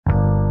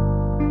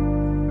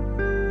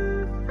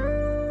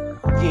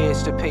Yeah,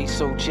 it's the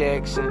Payso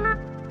Jackson.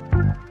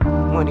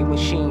 Money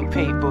machine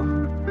paper.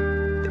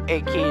 The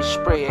AK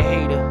spray a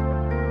hater.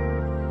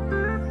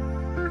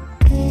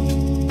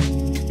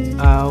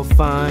 I'll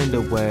find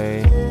a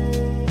way.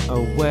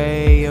 A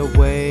way, a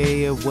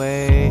way, a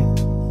way.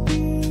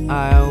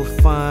 I'll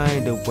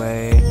find a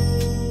way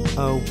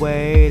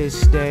to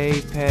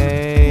stay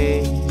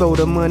paid. Throw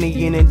the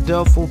money in a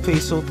duffel,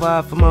 Payso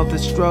live from out the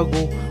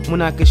struggle.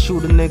 When I can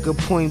shoot a nigga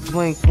point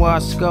blank, why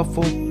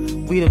scuffle?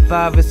 We the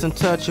five, it's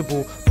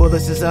untouchable.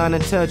 Bullets designed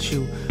to touch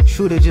you.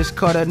 Shooter just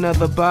caught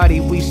another body,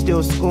 we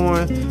still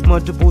scoring.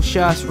 Multiple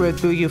shots read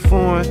through your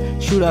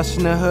foreign. Shoot us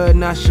in the hood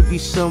and I should be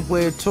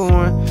somewhere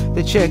torn.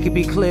 The check could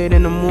be cleared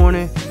in the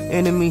morning.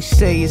 Enemies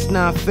say it's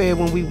not fair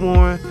when we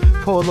warn.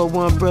 Polo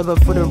umbrella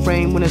for the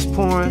rain when it's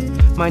pouring.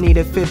 Might need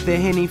a fifth of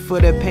Henny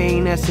for the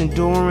pain that's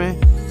enduring.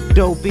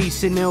 Dope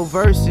beats and ill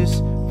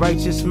verses.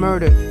 Righteous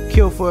murder,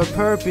 kill for a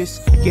purpose.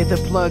 Get the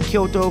plug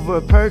killed over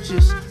a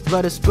purchase.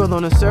 Blood is spilled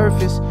on the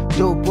surface.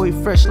 Dope boy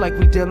fresh like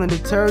we dealing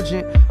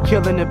detergent.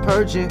 Killing and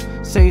purging.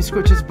 Same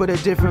scriptures but a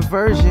different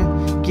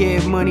version.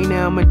 Get money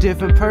now I'm a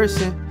different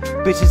person.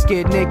 Bitches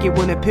get naked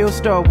when the pills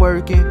start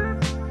working.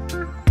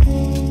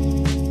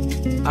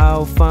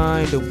 I'll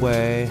find a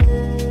way.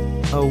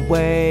 A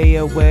way,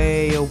 a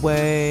way, a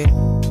way.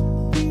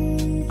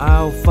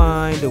 I'll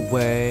find a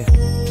way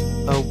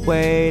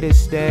to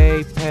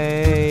stay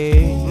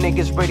paid.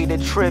 Niggas ready to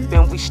trip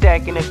and we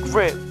stacking a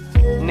grip.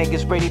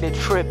 Niggas ready to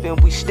trip and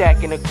we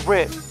stacking a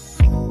grip.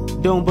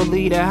 Don't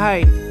believe the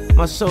hype,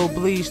 my soul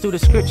bleeds through the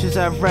scriptures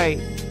I write.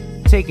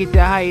 Take it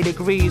to higher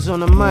degrees on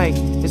the mic.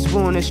 It's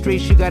war in the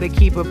streets, you gotta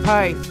keep a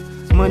pipe.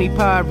 Money,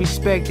 power,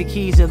 respect, the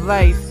keys of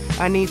life.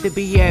 I need to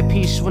be at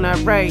peace when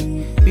I write.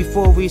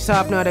 Before we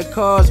hopped out of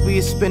cars,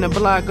 we spin a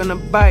block on a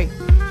bike.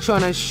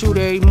 Tryna shoot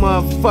every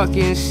motherfucker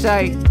in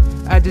sight.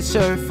 I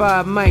deserve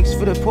 5 mics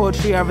for the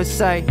poetry I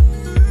recite.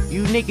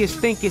 You niggas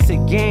think it's a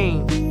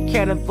game.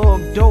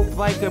 Catalog dope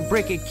like a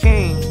brick of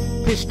cane.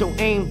 Pistol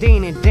aim,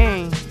 Dane and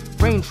Dane.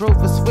 Range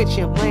Rover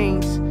switching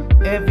lanes.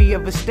 Every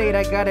other state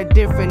I got a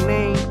different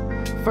name.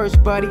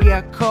 First body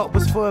I caught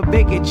was for a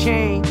bigger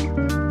chain.